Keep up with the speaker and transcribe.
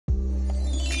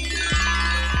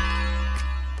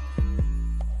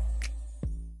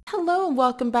and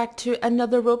welcome back to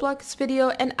another Roblox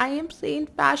video, and I am playing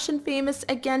Fashion Famous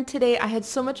again today. I had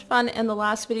so much fun in the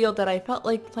last video that I felt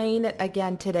like playing it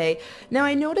again today. Now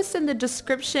I noticed in the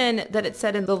description that it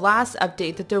said in the last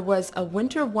update that there was a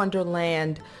Winter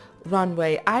Wonderland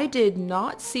runway. I did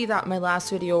not see that in my last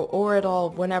video or at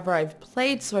all whenever I've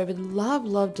played, so I would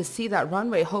love to see that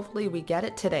runway. Hopefully we get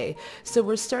it today. So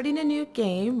we're starting a new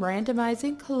game,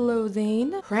 randomizing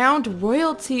clothing. Crowned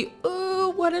royalty.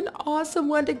 Ooh, what an awesome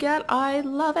one to get. I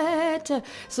love it.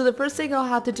 So the first thing I'll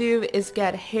have to do is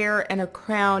get hair and a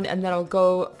crown, and then I'll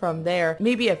go from there.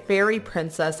 Maybe a fairy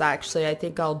princess, actually, I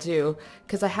think I'll do,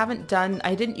 because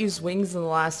I didn't use wings in the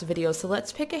last video. So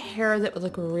let's pick a hair that would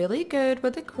look really good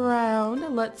with a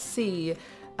crown. Let's see.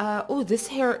 Oh, this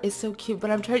hair is so cute, but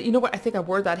I'm trying, you know what? I think I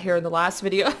wore that hair in the last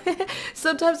video.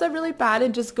 Sometimes I'm really bad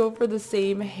and just go for the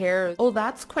same hair. Oh,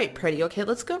 that's quite pretty. Okay,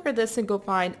 let's go for this and go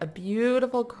find a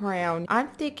beautiful crown. I'm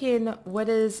thinking, what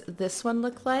does this one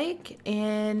look like?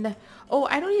 And, oh,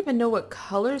 I don't even know what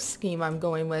color scheme I'm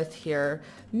going with here.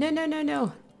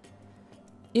 No.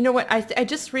 You know what? I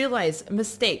just realized,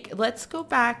 mistake. Let's go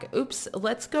back. Oops.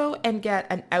 Let's go and get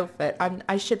an outfit.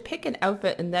 I should pick an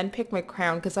outfit and then pick my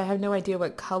crown because I have no idea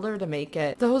what color to make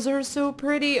it. Those are so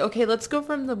pretty. Okay, let's go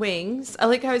from the wings. I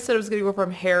like how I said I was going to go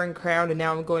from hair and crown, and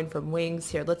now I'm going from wings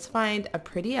here. Let's find a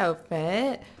pretty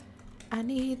outfit. I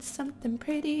need something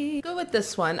pretty. Go with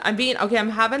this one. I'm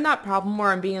having that problem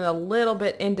where I'm being a little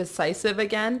bit indecisive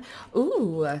again.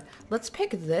 Ooh, let's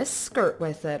pick this skirt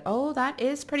with it. Oh, that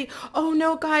is pretty. Oh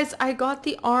no, guys, I got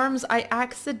the arms. I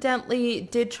accidentally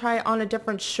did try on a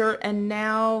different shirt, and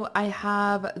now I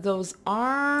have those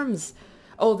arms.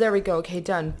 Oh, there we go. Okay,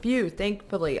 done. Phew,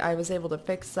 thankfully I was able to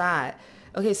fix that.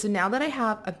 Okay, so now that I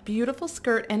have a beautiful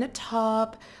skirt and a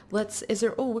top,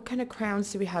 what kind of crowns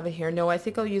do we have in here? No, I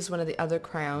think I'll use one of the other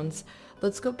crowns.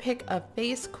 Let's go pick a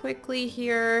face quickly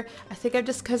here. I think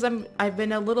I've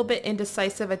been a little bit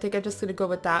indecisive. I think I'm just going to go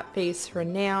with that face for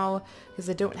now because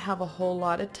I don't have a whole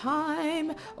lot of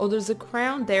time. Oh, there's a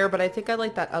crown there, but I think I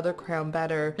like that other crown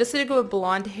better. Just going to go with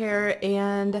blonde hair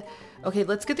and... Okay,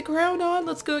 let's get the crown on.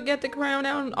 Let's go get the crown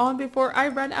on before I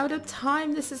run out of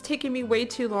time. This is taking me way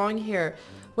too long here.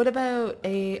 What about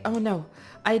oh no,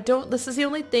 I don't, this is the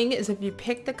only thing is if you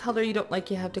pick the color you don't like,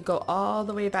 you have to go all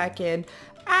the way back in.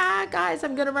 Guys,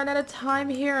 I'm gonna run out of time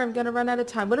here.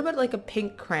 What about like a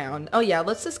pink crown? Oh yeah,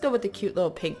 let's just go with the cute little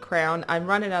pink crown. I'm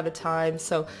running out of time,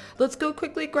 so let's go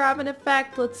quickly grab an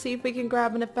effect. Let's see if we can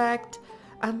grab an effect.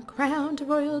 I'm crowned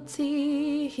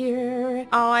royalty here.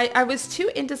 Oh, I was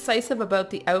too indecisive about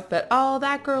the outfit. Oh,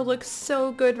 that girl looks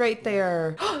so good right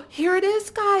there. Here it is,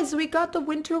 guys. We got the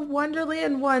Winter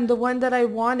Wonderland one, the one that I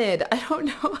wanted. I don't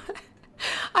know.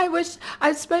 I wish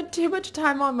I spent too much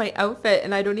time on my outfit,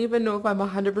 and I don't even know if I'm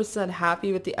 100%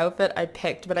 happy with the outfit I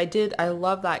picked, but I did. I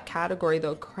love that category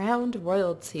though. Crowned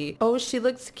royalty. Oh, she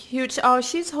looks cute. Oh,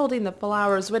 she's holding the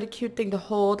flowers. What a cute thing to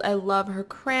hold. I love her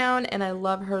crown and I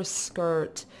love her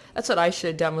skirt. That's what I should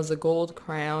have done, was a gold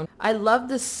crown. I love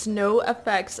the snow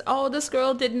effects. Oh, this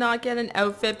girl did not get an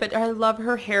outfit, but I love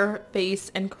her hair,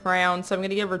 face, and crown, so I'm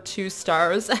going to give her 2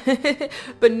 stars.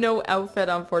 But no outfit,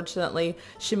 unfortunately.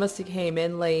 She must have came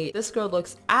in late. This girl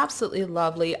looks absolutely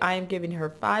lovely. I am giving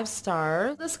her 5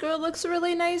 stars. This girl looks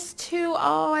really nice too.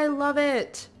 Oh, I love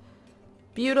it.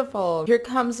 Beautiful. Here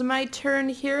comes my turn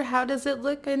here. How does it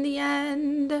look in the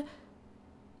end?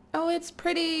 Oh, it's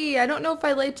pretty. I don't know if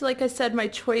I liked, like I said, my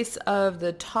choice of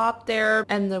the top there.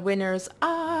 And the winners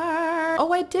are...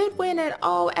 Oh, I did win it.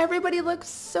 Oh, everybody looks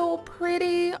so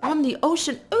pretty on the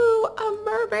ocean. Ooh, a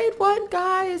mermaid one,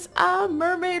 guys. A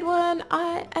mermaid one.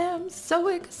 I am so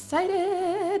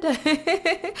excited.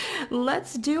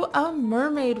 Let's do a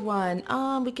mermaid one.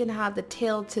 We can have the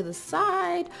tail to the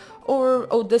side or,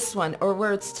 oh, this one, or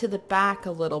where it's to the back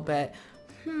a little bit.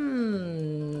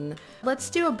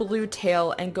 Let's do a blue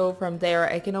tail and go from there.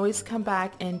 I can always come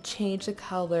back and change the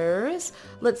colors.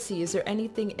 Let's see, is there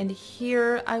anything in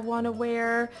here I want to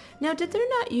wear? Now, did there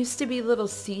not used to be little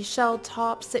seashell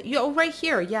tops that oh, right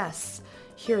here, yes.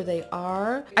 Here they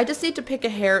are. I just need to pick a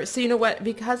hair. So you know what?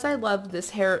 Because I love this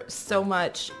hair so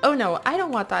much. Oh no, I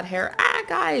don't want that hair.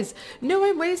 Guys. No,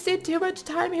 I'm wasting too much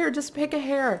time here. Just pick a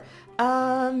hair.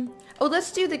 Oh,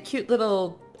 let's do the cute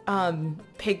little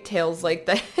pigtails like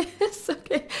this.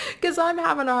 Okay, because I'm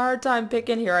having a hard time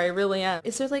picking here. I really am.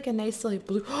 Is there like a nice like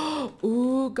blue?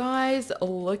 Ooh, guys,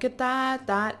 look at that.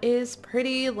 That is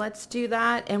pretty. Let's do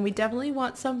that. And we definitely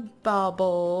want some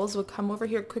bubbles. We'll come over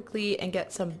here quickly and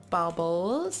get some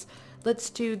bubbles. Let's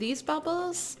do these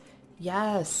bubbles.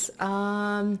 Yes.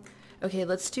 Okay,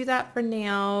 let's do that for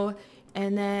now.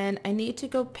 And then I need to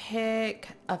go pick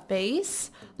a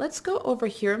face. Let's go over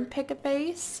here and pick a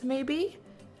face, maybe.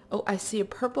 Oh, I see a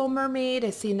purple mermaid. I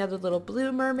see another little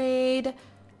blue mermaid.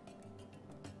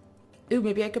 Ooh,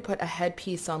 maybe I could put a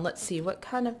headpiece on. Let's see, what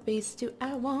kind of face do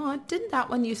I want? Didn't that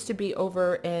one used to be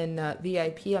over in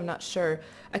VIP? I'm not sure.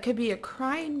 I could be a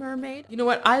crying mermaid. You know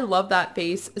what? I love that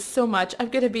face so much. I'm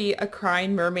going to be a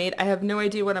crying mermaid. I have no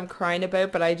idea what I'm crying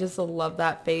about, but I just love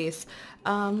that face.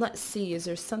 Let's see, is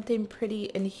there something pretty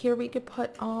in here we could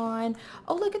put on?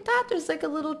 Oh, look at that. There's like a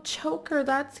little choker.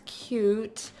 That's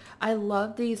cute. I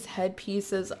love these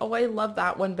headpieces. Oh, I love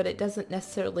that one, but it doesn't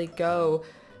necessarily go.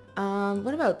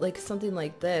 What about like something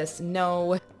like this?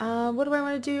 No. What do I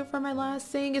want to do for my last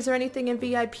thing? Is there anything in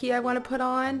VIP I want to put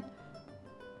on?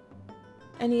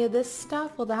 Any of this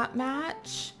stuff? Will that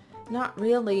match? Not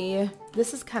really.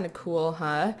 This is kind of cool,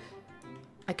 huh?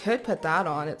 I could put that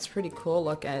on. It's pretty cool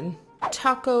looking.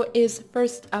 Taco is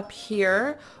first up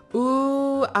here.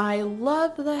 Ooh, I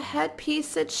love the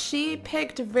headpiece that she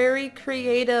picked. Very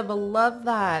creative. I love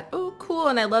that. Oh, cool.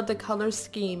 And I love the color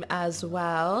scheme as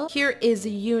well. Here is a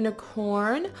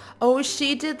unicorn. Oh,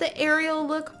 she did the aerial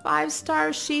look 5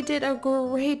 stars. She did a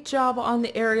great job on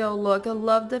the aerial look. I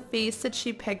love the face that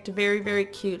she picked. Very, very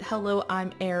cute. Hello,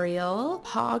 I'm Ariel.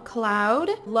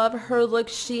 MacLeod. Love her look.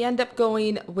 She ended up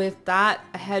going with that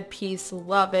headpiece.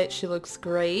 Love it. She looks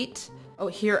great. Oh,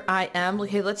 here I am.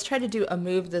 Okay, let's try to do a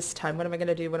move this time. What am I going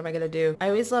to do? What am I going to do? I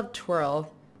always love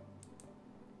twirl.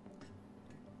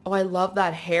 Oh, I love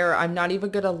that hair. I'm not even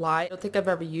gonna lie. I don't think I've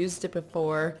ever used it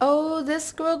before. Oh,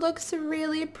 this girl looks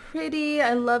really pretty.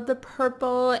 I love the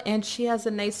purple and she has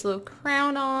a nice little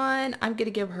crown on. I'm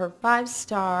gonna give her 5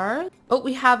 stars. Oh,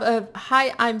 we have a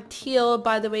hi, I'm teal.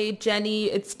 By the way, Jenny,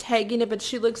 it's tagging it, but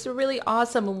she looks really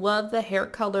awesome. Love the hair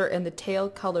color and the tail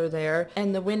color there.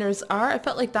 And the winners are, I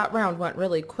felt like that round went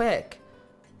really quick.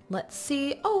 Let's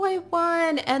see. Oh, I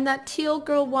won. And that teal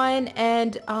girl won.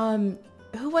 And,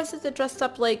 who was it that dressed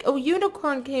up like, oh,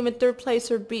 Unicorn came in 3rd place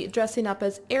for dressing up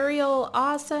as Ariel.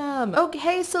 Awesome.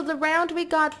 Okay, so the round we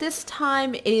got this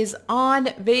time is on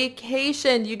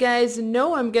vacation. You guys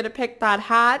know I'm gonna pick that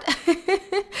hat.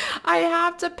 I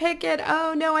have to pick it.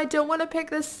 Oh no, I don't want to pick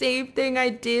the same thing I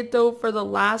did though for the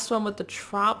last one with the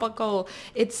tropical.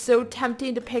 It's so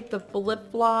tempting to pick the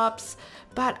flip-flops,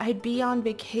 but I'd be on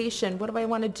vacation. What do I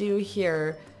want to do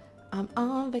here? I'm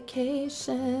on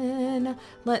vacation.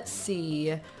 Let's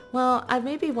see. Well, I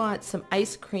maybe want some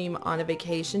ice cream on a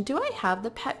vacation. Do I have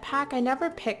the pet pack? I never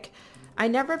pick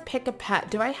a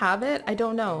pet. Do I have it? I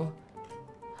don't know.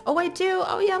 Oh, I do.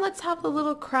 Oh yeah, let's have the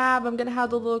little crab. I'm gonna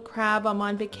have the little crab. I'm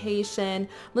on vacation.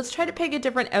 Let's try to pick a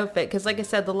different outfit because like I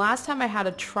said, the last time I had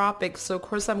a tropic, so of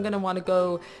course I'm gonna want to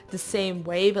go the same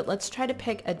way, but let's try to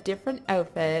pick a different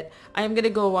outfit. I am gonna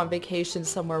go on vacation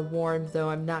somewhere warm though,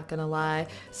 I'm not gonna lie.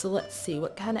 So let's see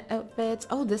what kind of outfits.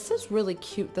 Oh, this is really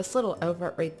cute. This little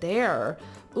outfit right there.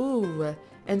 Ooh,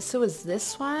 and so is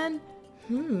this one.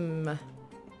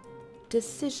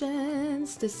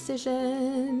 Decisions.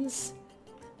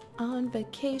 On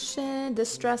vacation.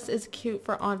 This dress is cute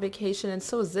for on vacation and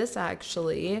so is this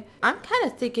actually. I'm kind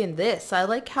of thinking this. I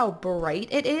like how bright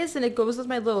it is and it goes with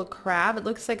my little crab. It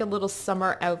looks like a little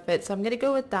summer outfit, so I'm gonna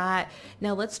go with that.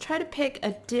 Now let's try to pick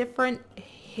a different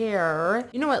hair.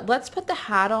 You know what? Let's put the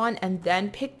hat on and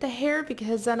then pick the hair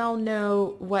because then I'll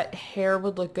know what hair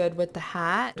would look good with the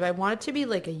hat. Do I want it to be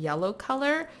like a yellow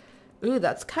color? Ooh,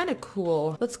 that's kind of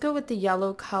cool. Let's go with the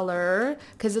yellow color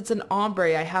because it's an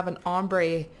ombre. I have an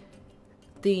ombre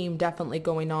theme definitely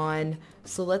going on.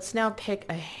 So let's now pick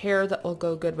a hair that will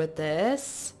go good with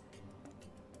this.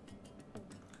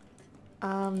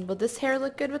 Will this hair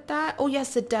look good with that? Oh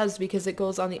yes, it does because it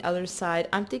goes on the other side.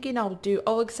 I'm thinking I'll do,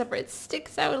 oh, except for it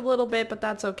sticks out a little bit, but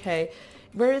that's okay.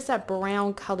 Where is that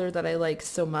brown color that I like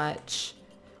so much?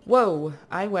 Whoa,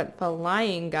 I went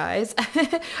flying, guys.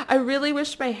 I really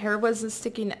wish my hair wasn't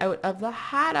sticking out of the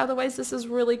hat. Otherwise, this is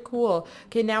really cool.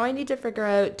 Okay, now I need to figure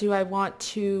out, do I want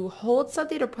to hold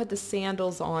something or put the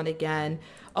sandals on again?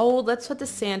 Oh, let's put the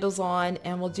sandals on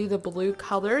and we'll do the blue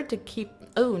color to keep...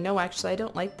 Oh, no, actually, I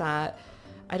don't like that.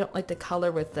 I don't like the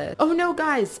color with it. Oh, no,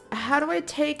 guys. How do I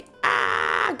take...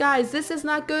 Ah, guys, this is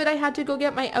not good. I had to go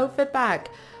get my outfit back.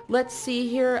 Let's see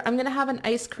here. I'm gonna have an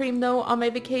ice cream though on my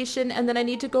vacation and then I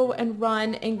need to go and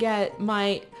run and get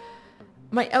my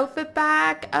outfit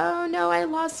back. Oh no, I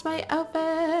lost my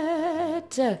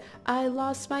outfit. I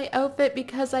lost my outfit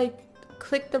because I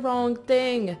clicked the wrong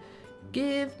thing.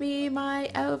 Give me my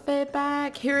outfit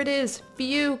back. Here it is.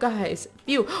 Phew, guys.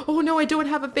 Phew. Oh no, I don't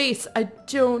have a face. I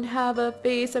don't have a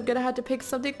face. I'm gonna have to pick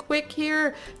something quick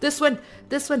here. This one.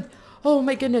 Oh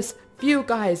my goodness. Phew,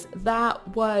 guys, that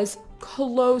was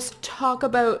close. Talk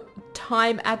about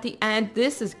time at the end.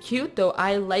 This is cute though.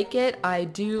 I like it. I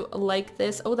do like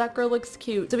this. Oh, that girl looks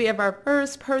cute. So we have our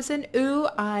first person. Ooh,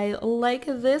 I like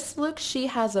this look. She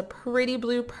has a pretty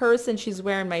blue purse and she's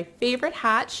wearing my favorite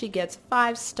hat. She gets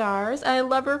 5 stars. I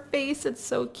love her face. It's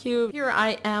so cute. Here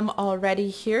I am already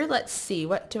here. Let's see.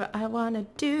 What do I want to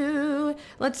do?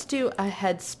 Let's do a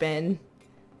head spin.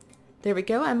 There we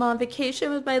go. I'm on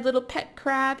vacation with my little pet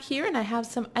crab here and I have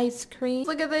some ice cream.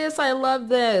 Look at this. I love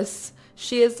this.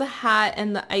 She has the hat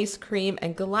and the ice cream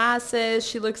and glasses.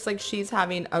 She looks like she's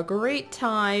having a great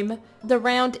time. The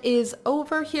round is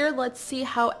over here. Let's see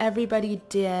how everybody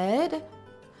did.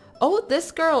 Oh,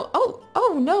 this girl.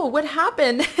 Oh no, what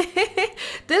happened?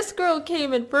 This girl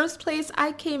came in first place.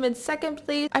 I came in second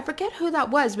place. I forget who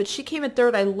that was, but she came in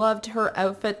third. I loved her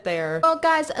outfit there. Well,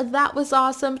 guys, that was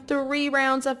awesome. 3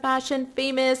 rounds of Fashion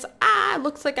Famous.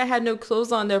 Looks like I had no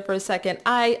clothes on there for a second.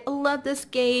 I love this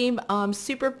game.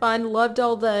 Super fun. Loved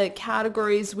all the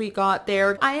categories we got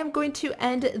there. I am going to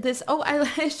end this. Oh,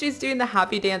 she's doing the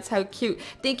happy dance. How cute.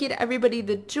 Thank you to everybody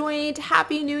that joined.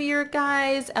 Happy New Year,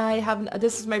 guys.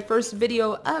 This is my first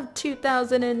video of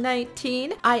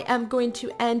 2019. I am going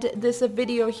to end this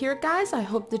video here, guys. I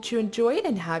hope that you enjoyed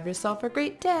and have yourself a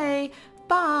great day.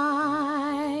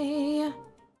 Bye.